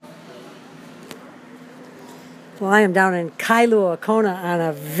Well, I am down in Kailua Kona on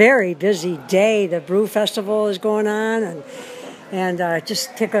a very busy day. The Brew Festival is going on, and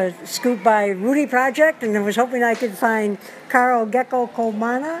just took a scoop by Rudy Project, and I was hoping I could find Carl Gecko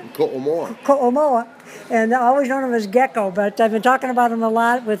Ko'omoa, and I always known him as Gecko, but I've been talking about him a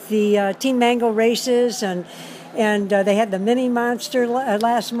lot with the Team Mango races, and they had the Mini Monster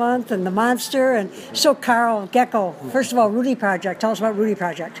last month, and the Monster, and so Carl Gecko. First of all, Rudy Project. Tell us about Rudy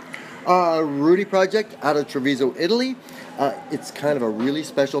Project. Rudy Project out of Treviso, Italy. It's kind of a really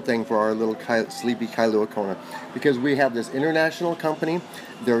special thing for our little sleepy Kailua Kona, because we have this international company.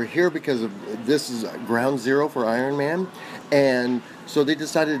 They're here because this is ground zero for Ironman, and so they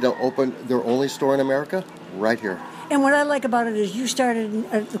decided to open their only store in America right here. And what I like about it is you started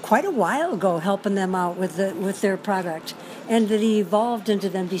quite a while ago helping them out with their product, and that it evolved into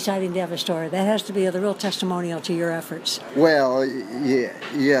them deciding to have a store. That has to be the real testimonial to your efforts. Well,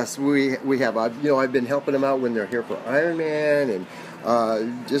 yes, we have. I've been helping them out when they're here for Ironman, and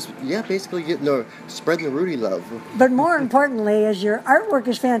basically spreading the Rudy love. But more importantly, is your artwork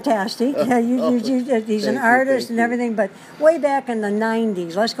is fantastic. He's an artist and everything. But way back in the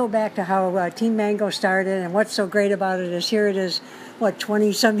 90s, let's go back to how Team Mango started, and what's so great about it is here it is,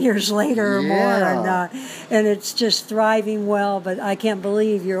 20-some years later or more, and it's just thriving well. But I can't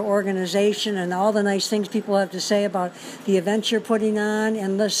believe your organization and all the nice things people have to say about the events you're putting on.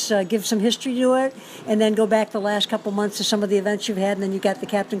 And let's give some history to it, and then go back the last couple months to some of the events you've had, and then you got the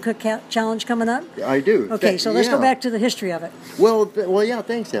Captain Cook Challenge coming up. I do. Okay, so let's go back to the history of it. Well, yeah.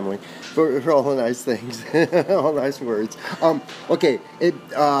 Thanks, Emily, for all the nice things, all the nice words.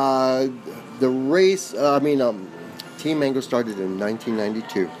 The race. Team Mango started in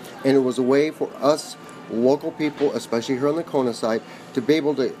 1992, and it was a way for us local people, especially here on the Kona side, to be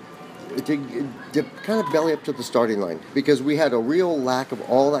able to kind of belly up to the starting line, because we had a real lack of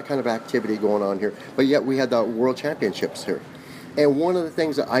all that kind of activity going on here, but yet we had the World Championships here. And one of the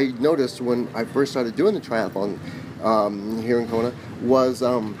things that I noticed when I first started doing the triathlon here in Kona was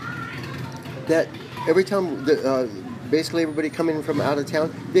that every time basically everybody coming from out of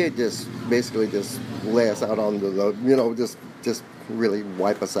town, they just lay us out on just really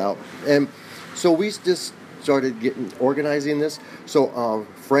wipe us out. And so we just started organizing this, so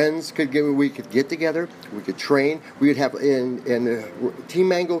friends we could get together, we could train, we would have in Team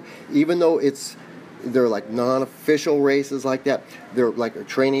Mango, even though they're like non-official races like that, they're like a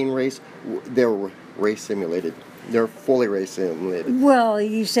training race, they're race simulated. They're fully race simulated. Well,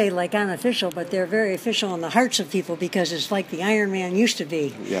 you say like unofficial, but they're very official in the hearts of people, because it's like the Ironman used to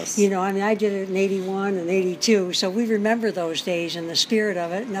be. Yes. I did it in 81 and 82, so we remember those days and the spirit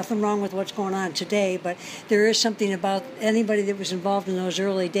of it. Nothing wrong with what's going on today, but there is something about anybody that was involved in those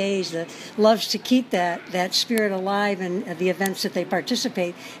early days that loves to keep that spirit alive in the events that they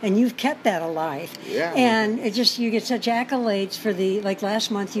participate, and you've kept that alive. Yeah. And you get such accolades for like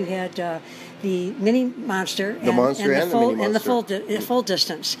last month you had the Mini Monster, the full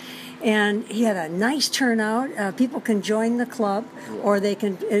distance, and he had a nice turnout. People can join the club, or they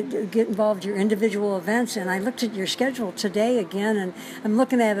can get involved in your individual events. And I looked at your schedule today again, and I'm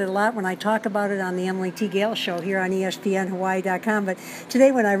looking at it a lot when I talk about it on the Emily T. Gale Show here on ESPNHawaii.com. But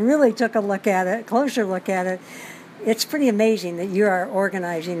today, when I really took a closer look at it, it's pretty amazing that you are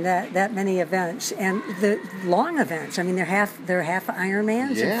organizing that many events, and the long events. I mean, they're half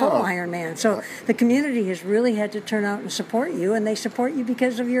Ironmans and full Ironmans. So the community has really had to turn out and support you, and they support you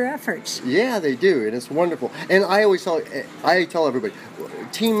because of your efforts. Yeah, they do, and it's wonderful. And I tell everybody,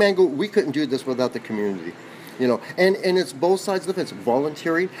 Team Mango, we couldn't do this without the community. And it's both sides of the fence,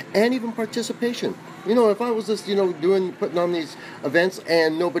 volunteering and even participation. If I was just, putting on these events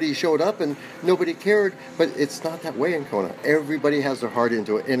and nobody showed up and nobody cared, but it's not that way in Kona. Everybody has their heart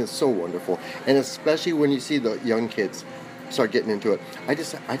into it, and it's so wonderful. And especially when you see the young kids start getting into it. I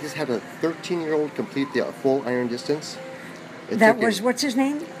just had a 13-year-old complete the full iron distance. What's his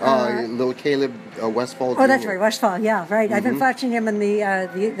name? Little Caleb Westfall. Oh, that's right, Westfall. Yeah, right. Mm-hmm. I've been watching him in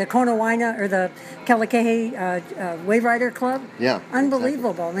the Kona Waina, or the Kealakehe Wave Rider Club. Yeah,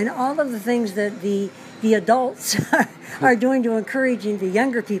 unbelievable. Exactly. I mean, all of the things that the adults are doing to encouraging the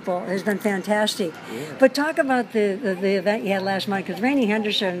younger people has been fantastic. Yeah. But talk about the event you had last month, because Rainey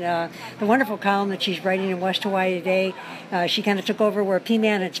Henderson, the wonderful column that she's writing in West Hawaii Today, she kind of took over where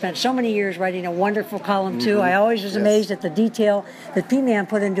P-Man had spent so many years writing a wonderful column too. I always was amazed at the detail that P-Man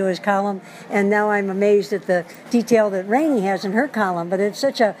put into his column, and now I'm amazed at the detail that Rainey has in her column. But it's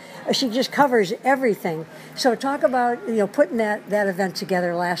she just covers everything. So talk about putting that event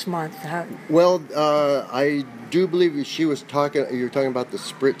together last month. Well, I do believe she was talking. You're talking about the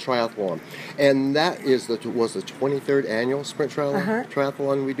Sprint Triathlon, and that was the 23rd annual Sprint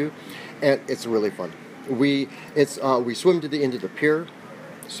Triathlon we do, and it's really fun. We swim to the end of the pier,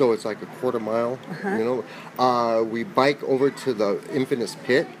 so it's like a quarter mile. We bike over to the Infamous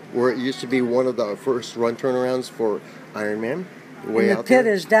Pit, where it used to be one of the first run turnarounds for Ironman. And the pit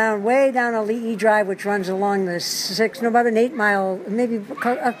is way down on Lee Drive, which runs along the about an 8 mile, maybe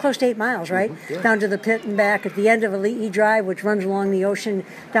close to 8 miles, right? Yeah. Down to the pit and back at the end of Lee Drive, which runs along the ocean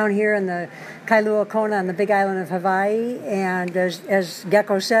down here in the Kailua Kona on the Big Island of Hawaii. And as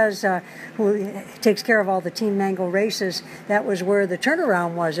Gecko says, who takes care of all the Team Mango races, that was where the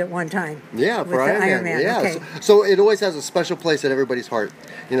turnaround was at one time. Yeah, for Ironman. Yeah, okay. so it always has a special place at everybody's heart.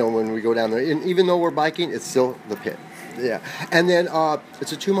 When we go down there, and even though we're biking, it's still the pit. Yeah, and then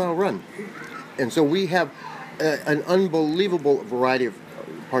it's a 2 mile run, and so we have an unbelievable variety of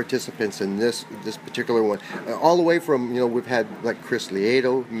participants in this particular one, all the way from we've had like Chris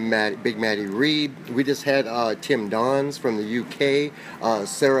Lieto, Big Matty Reed. We just had Tim Dons from the UK,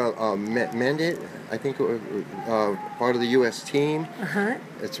 Sarah Mendit, I think, part of the U.S. team.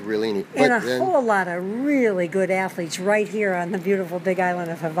 It's really neat. And whole lot of really good athletes right here on the beautiful Big Island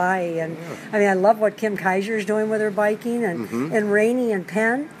of Hawaii. And I mean, I love what Kim Kaiser is doing with her biking, and Rainey and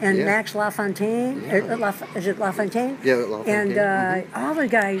Penn and Max LaFontaine. Is it LaFontaine? Yeah, LaFontaine. And all the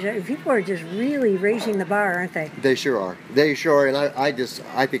guys, people are just really raising the bar, aren't they? They sure are. They sure are. And I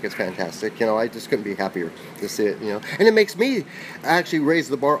think it's fantastic. I just couldn't be happier to see it. And it makes me actually raise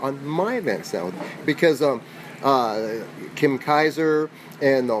the bar on my events now, because Kim Kaiser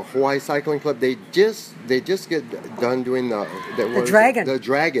and the Hawaii Cycling Club, they just get done doing the Dragon. The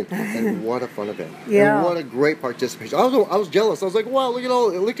Dragon, and what a fun event! Yeah, and what a great participation. I was jealous. I was like, wow, look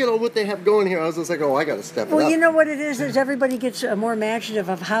at all what they have going here. I was just like, oh, I got to step it up. Well, you know what it is everybody gets more imaginative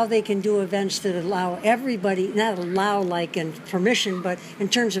of how they can do events that allow everybody, not allow like in permission, but in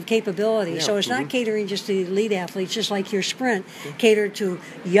terms of capability. So it's not catering just to elite athletes, just like your sprint catered to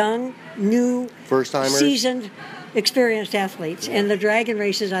young, new, first-timers, seasoned, experienced athletes. And the Dragon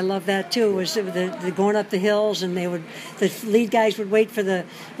races, I love that too, was the going up the hills, and the lead guys would wait for the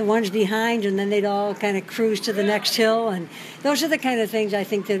ones behind, and then they'd all kind of cruise to the next hill. And those are the kind of things I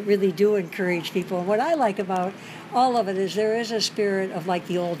think that really do encourage people. And what I like about all of it is there is a spirit of like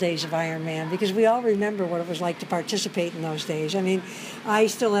the old days of Ironman, because we all remember what it was like to participate in those days. I mean, I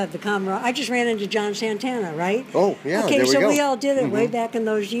still have the camaraderie. I just ran into John Santana, right? Oh, yeah. Okay, there we so go. we all did it way back in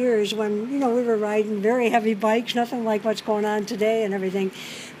those years when, we were riding very heavy bikes, nothing like what's going on today and everything.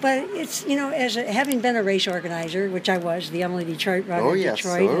 But it's, having been a race organizer, which I was, the Emily Detroit runner in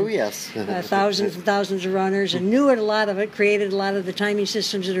Detroit. Oh, yes. Thousands and thousands of runners, and knew it, a lot of it, created a lot of the timing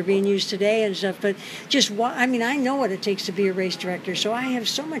systems that are being used today and stuff. But I know what it takes to be a race director, so I have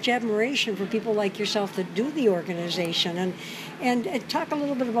so much admiration for people like yourself that do the organization. And talk a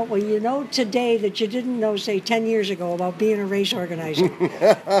little bit about what you know today that you didn't know, say, 10 years ago about being a race organizer.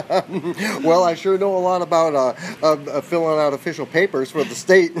 Well, I sure know a lot about filling out official papers for the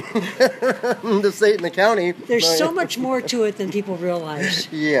state, the state and the county. There's so much more to it than people realize.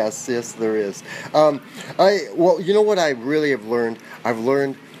 Yes, there is. You know what I really have learned? I've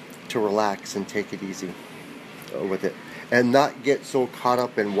learned to relax and take it easy with it, and not get so caught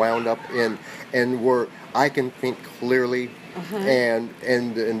up and wound up in where I can think clearly. And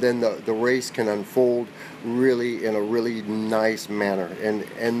then the race can unfold really in a really nice manner,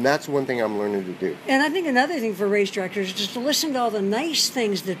 and that's one thing I'm learning to do. And I think another thing for race directors is just to listen to all the nice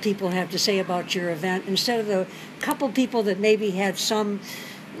things that people have to say about your event, instead of the couple people that maybe had some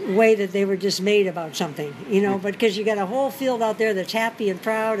way that they were dismayed about something, but because you got a whole field out there that's happy and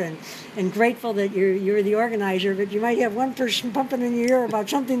proud and grateful that you're the organizer, but you might have one person pumping in your ear about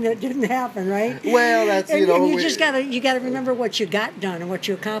something that didn't happen, right? Well, that's and you just gotta remember what you got done and what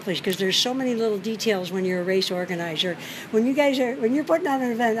you accomplished, because there's so many little details when you're a race organizer. When you're putting on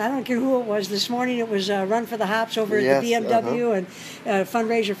an event, I don't care who it was. This morning it was Run for the Hops over at the BMW, and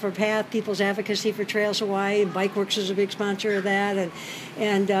fundraiser for PATH, People's Advocacy for Trails Hawaii, and Bikeworks is a big sponsor of that,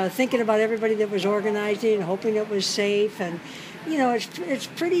 and thinking about everybody that was organizing and hoping it was safe. And it's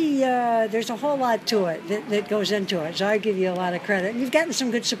pretty, there's a whole lot to it that goes into it, so I give you a lot of credit. And you've gotten some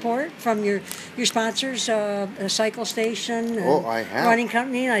good support from your sponsors, Cycle Station, and I have. Running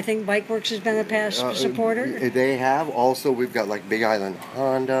Company. I think Bikeworks has been a past supporter. They have. Also, we've got like Big Island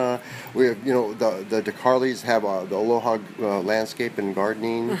Honda. We have, the DeCarleys have the Aloha Landscape and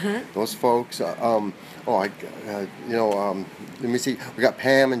Gardening. Those folks. Let me see. We got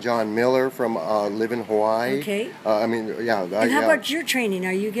Pam and John Miller from Live in Hawaii. Okay. And And how yeah. about your training?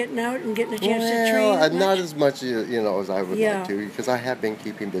 Are you getting out and getting a chance to train? Well, much? not as much, as I would Yeah. like to, because I have been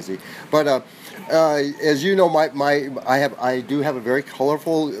keeping busy. But as you know, I do have a very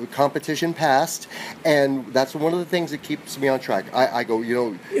colorful competition past, and that's one of the things that keeps me on track. I go,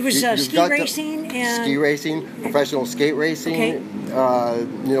 It was you've ski got racing and ski racing, professional skate racing. Okay.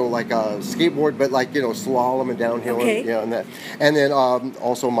 Like a skateboard, but like slalom and downhill, Okay. and that, and then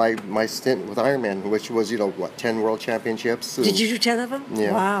also my stint with Ironman, which was 10 world championships. Did you do 10 of them?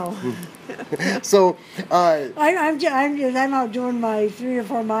 Yeah. Wow. So, I'm out doing my 3 or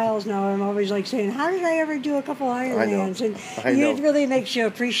 4 miles now. I'm always like saying, how did I ever do a couple Ironmans? And I know. it really makes you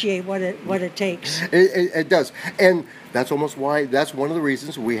appreciate what it takes. it does, and that's almost why. That's one of the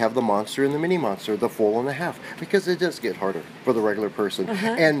reasons we have the monster and the mini monster, the full and the half, because it does get harder for the regular person.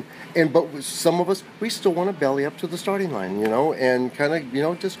 But some of us, we still want to belly up to the starting line, and kind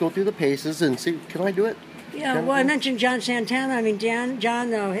of just go through the paces and see, can I do it? Yeah, well, I mentioned John Santana. I mean, John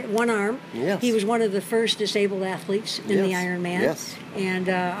one arm. Yes. He was one of the first disabled athletes in the Ironman. Yes. And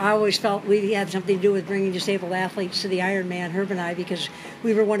I always felt we had something to do with bringing disabled athletes to the Ironman, Herb and I, because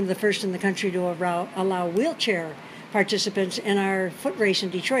we were one of the first in the country to allow wheelchair participants in our foot race in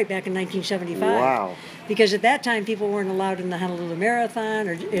Detroit back in 1975. Wow. Because at that time, people weren't allowed in the Honolulu Marathon,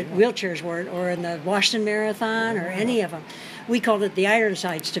 or wheelchairs weren't, or in the Washington Marathon, or any of them. We called it the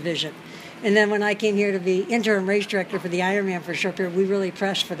Ironsides Division. And then when I came here to be interim race director for the Ironman for a short period, we really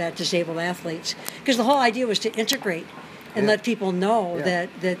pressed for that disabled athletes. Because the whole idea was to integrate and let people know that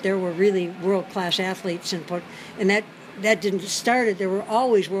there were really world-class athletes. And that didn't start it. There were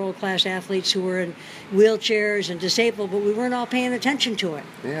always world-class athletes who were in wheelchairs and disabled, but we weren't all paying attention to it.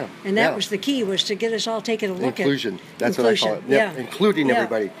 Yeah. And that was the key, was to get us all taking a look Inclusion. at That's what I call it. Yep. Including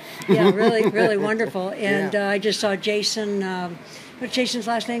everybody. Yeah, really, really wonderful. And I just saw Jason... what's Jason's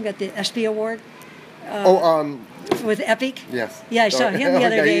last name? Got the ESPY award? With Epic? Yes. Yeah, I saw him the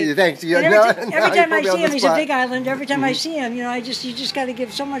other day. Thanks. And every time I see him, he's a Big Island. Every time I see him, you just got to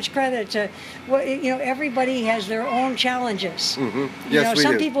give so much credit to everybody has their own challenges. Yes, we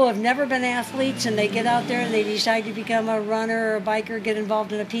some do. people have never been athletes and they get out there and they decide to become a runner or a biker, get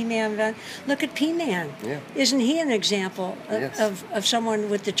involved in a P-Man event. Look at P-Man. Yeah. Isn't he an example of someone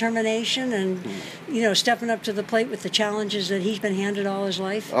with determination and stepping up to the plate with the challenges that he's been handed all his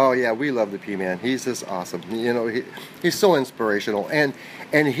life? Oh yeah, we love the P-Man. He's just awesome. He's so inspirational, and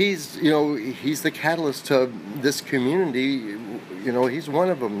he's he's the catalyst to this community. He's one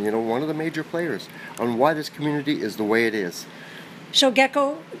of them. One of the major players on why this community is the way it is. So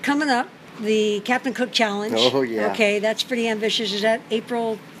Gecko coming up, the Captain Cook Challenge. Oh yeah. Okay, that's pretty ambitious. Is that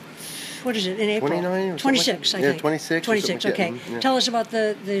April? What is it, in April? 29 or 26, like I think. 26. 26, okay. Yeah. Tell us about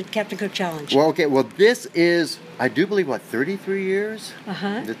the Captain Cook Challenge. Well, this is, I do believe, 33 years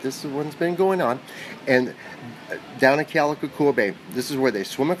that this one's been going on. And down in Kealakekua Bay, this is where they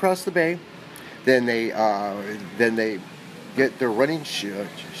swim across the bay, then they get their running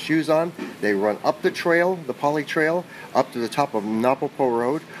shoes on, they run up the trail, the Poly Trail, up to the top of Napopo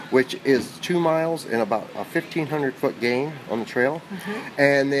Road, which is 2 miles and about a 1,500-foot gain on the trail.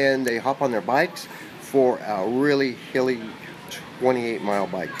 And then they hop on their bikes for a really hilly 28-mile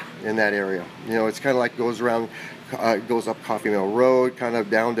bike in that area. It's kind of like goes up Coffee Mill Road, kind of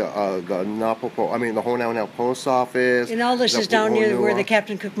down to the Honaunau Post Office. And all this is down near where the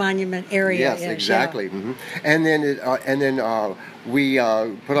Captain Cook Monument area is. Yes, exactly. Yeah. And then we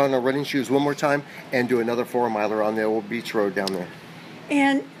put on our running shoes one more time and do another 4-miler on the old beach road down there.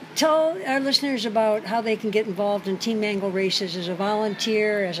 And tell our listeners about how they can get involved in Team Mango races as a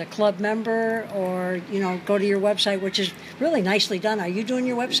volunteer, as a club member, or go to your website, which is really nicely done. Are you doing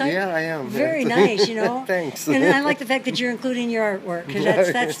your website? Yeah, I am. Very nice, Thanks. And I like the fact that you're including your artwork,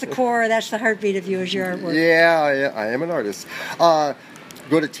 because that's the core, that's the heartbeat of you, is your artwork. Yeah, I am an artist.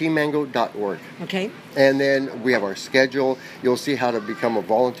 Go to teammango.org. Okay. And then we have our schedule. You'll see how to become a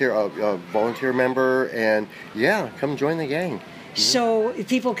volunteer member, and come join the gang. So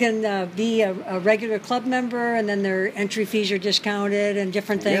people can be a regular club member, and then their entry fees are discounted and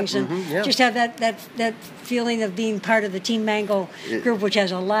different things, just have that feeling of being part of the Team Mango group, which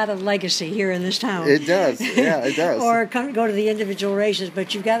has a lot of legacy here in this town. It does, it does. Or go to the individual races,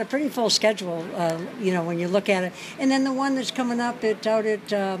 but you've got a pretty full schedule, when you look at it. And then the one that's coming up out at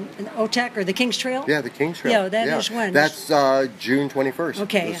OTEC, or the King's Trail? Yeah, the King's Trail. Yeah, that is when? That's June 21st.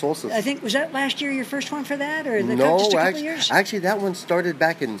 Okay. The solstice. I think, was that last year your first one for that, or just a couple years? Actually, that one started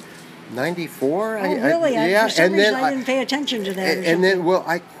back in 94. Oh, really? Yeah. For some reason, I I didn't pay attention to that. And then,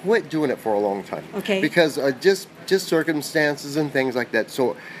 I quit doing it for a long time. Okay. Because just circumstances and things like that.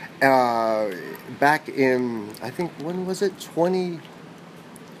 So, back in, I think, when was it?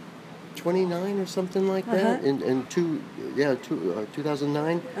 29 or something like that. In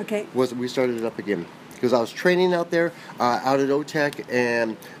 2009. Okay. We started it up again. Because I was training out there, out at OTEC,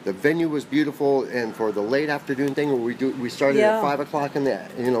 and the venue was beautiful. And for the late afternoon thing, where we started at 5 o'clock in the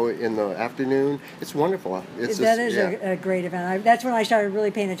afternoon. It's wonderful. That is a great event. That's when I started really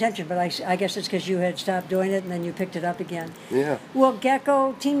paying attention. But I guess it's because you had stopped doing it and then you picked it up again. Yeah. Well,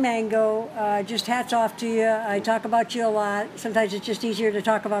 Gecko, Team Mango, just hats off to you. I talk about you a lot. Sometimes it's just easier to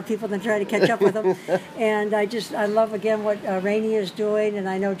talk about people than try to catch up with them. And I love again what Rainey is doing, and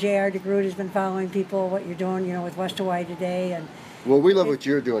I know J.R. DeGroot has been following people. What you're doing, with West Hawaii Today, and well, we love what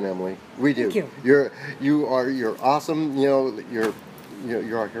you're doing, Emily. We do. Thank you. You're awesome. You're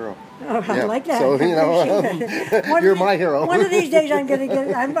our hero. Oh, I like that. So you're my hero. One of these days, I'm gonna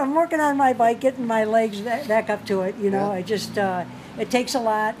get. I'm working on my bike, getting my legs back up to it. I just it takes a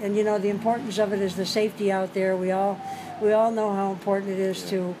lot, and the importance of it is the safety out there. We all know how important it is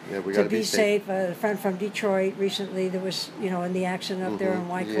to be safe. A friend from Detroit recently that was in the accident up there in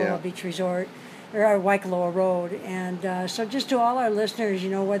Waikoloa Beach Resort. Or Waikoloa Road. And so just to all our listeners,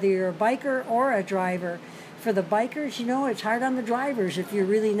 whether you're a biker or a driver, for the bikers, it's hard on the drivers if you're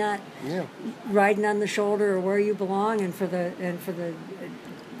really not riding on the shoulder or where you belong. And for the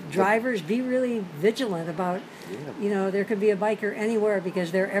drivers, be really vigilant about, there could be a biker anywhere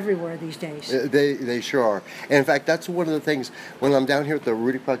because they're everywhere these days. They sure are. And in fact, that's one of the things, when I'm down here at the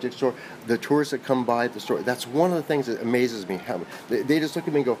Rudy Project store, the tourists that come by the store, that's one of the things that amazes me. How they just look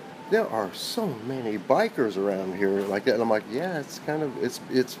at me and go, there are so many bikers around here like that. And I'm like,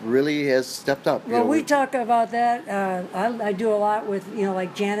 it's really has stepped up. Well, we talk about that. I do a lot with,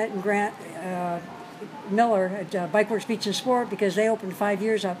 like Janet and Grant Miller at Bikeworks Beach and Sport, because they opened 5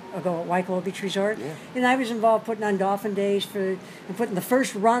 years ago at Waikoloa Beach Resort. Yeah. And I was involved putting on Dolphin Days and putting the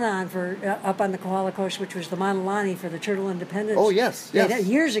first run on for up on the Kohala Coast, which was the Mauna Lani for the Turtle Independence. Oh, yes.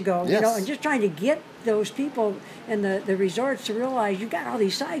 Years ago, yes. And just trying to get those people in the resorts to realize you've got all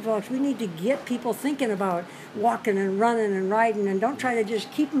these sidewalks. We need to get people thinking about walking and running and riding, and don't try to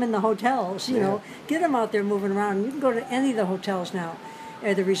just keep them in the hotels. Get them out there moving around. You can go to any of the hotels now,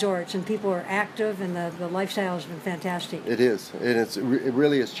 the resorts, and people are active, and the lifestyle has been fantastic. It is, and it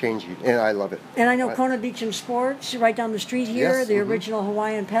really is changing, and I love it. And I know Kona Beach and Sports, right down the street here, the original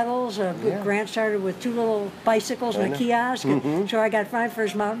Hawaiian Pedals. Grant started with 2 little bicycles and a kiosk, and so I got my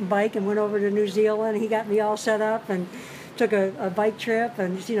first mountain bike and went over to New Zealand. He got me all set up and took a bike trip,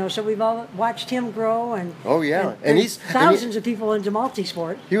 and so we've all watched him grow. And and he's thousands of people into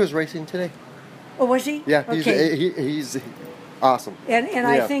multi-sport. He was racing today. Oh, was he? Yeah, he's awesome. And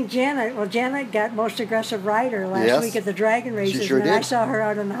I think Janet got most aggressive rider last week at the Dragon Races. She sure did. I saw her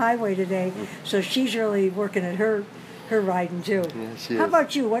out on the highway today, so she's really working at her riding too. Yeah, she How is.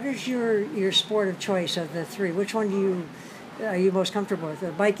 about you? What is your sport of choice of the 3? Which one are you most comfortable with?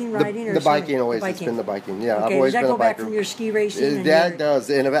 The biking, riding, or the biking? Always, biking? It's been the biking. Yeah, okay. I've always Does that been go a back biker. from your ski racing? That does.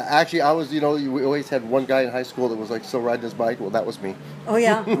 And actually, I was, we always had one guy in high school that was like still riding his bike. Well, that was me. Oh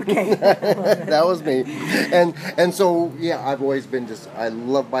yeah. Okay. That was me. And so I've always been I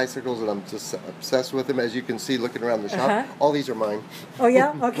love bicycles, and I'm just obsessed with them. As you can see, looking around the shop, all these are mine. Oh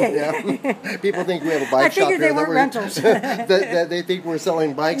yeah. Okay. People think we have a bike shop here. I figured they weren't rentals. that they think we're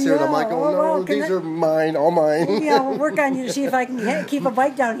selling bikes here, and I'm like, no, these are mine, all mine. Yeah, we'll work on you to see if I can keep a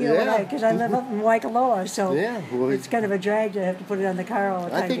bike down here because I live up in Waikoloa, so it's kind of a drag to have to put it on the car all the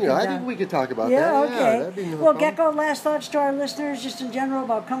time. I think we could talk about that. Yeah, okay. That'd be no well, problem. Gecko, last thoughts to our listeners, just in general,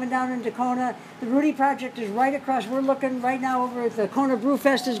 about coming down into Kona. The Rudy Project is right across. We're looking right now over at the Kona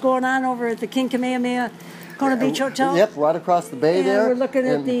Brewfest is going on over at the King Kamehameha Kona Beach Hotel. Yep, right across the bay there. We're looking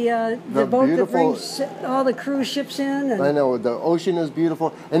at the boat that brings all the cruise ships in. And I know, the ocean is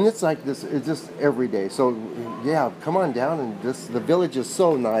beautiful, and it's like this. It's just every day. So come on down, and the village is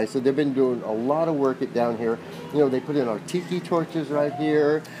so nice. So they've been doing a lot of work down here. They put in our tiki torches right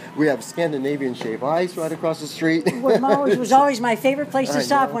here. We have Scandinavian Shave Ice right across the street. It was always my favorite place to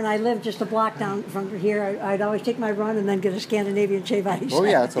stop when I lived just a block down from here. I'd always take my run and then get a Scandinavian Shave Ice. Oh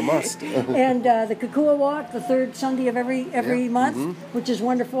yeah, it's a must. And the Kukua Walk, the 3rd Sunday of every month, which is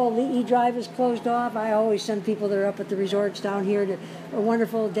wonderful. Li'i Drive is closed off. I always send people that are up at the resorts down here to a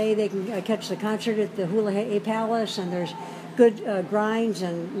wonderful day. They can catch the concert at the Hula He'e Palace, and there's good grinds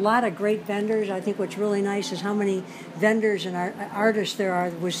and a lot of great vendors. I think what's really nice is how many vendors and artists there are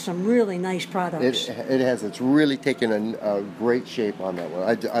with some really nice products. It has. It's really taken a great shape on that one.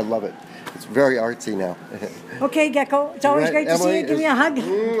 I love it. It's very artsy now. Okay, Gecko. It's always great to see you. Give me a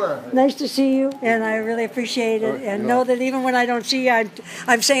hug. Nice to see you, and I really appreciate it. And know that even when I don't see you,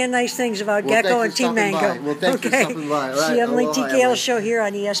 I'm saying nice things about Gecko and Team Mango. Well, thanks for stopping by. See Emily TKL show here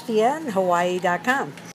on ESPN Hawaii.com.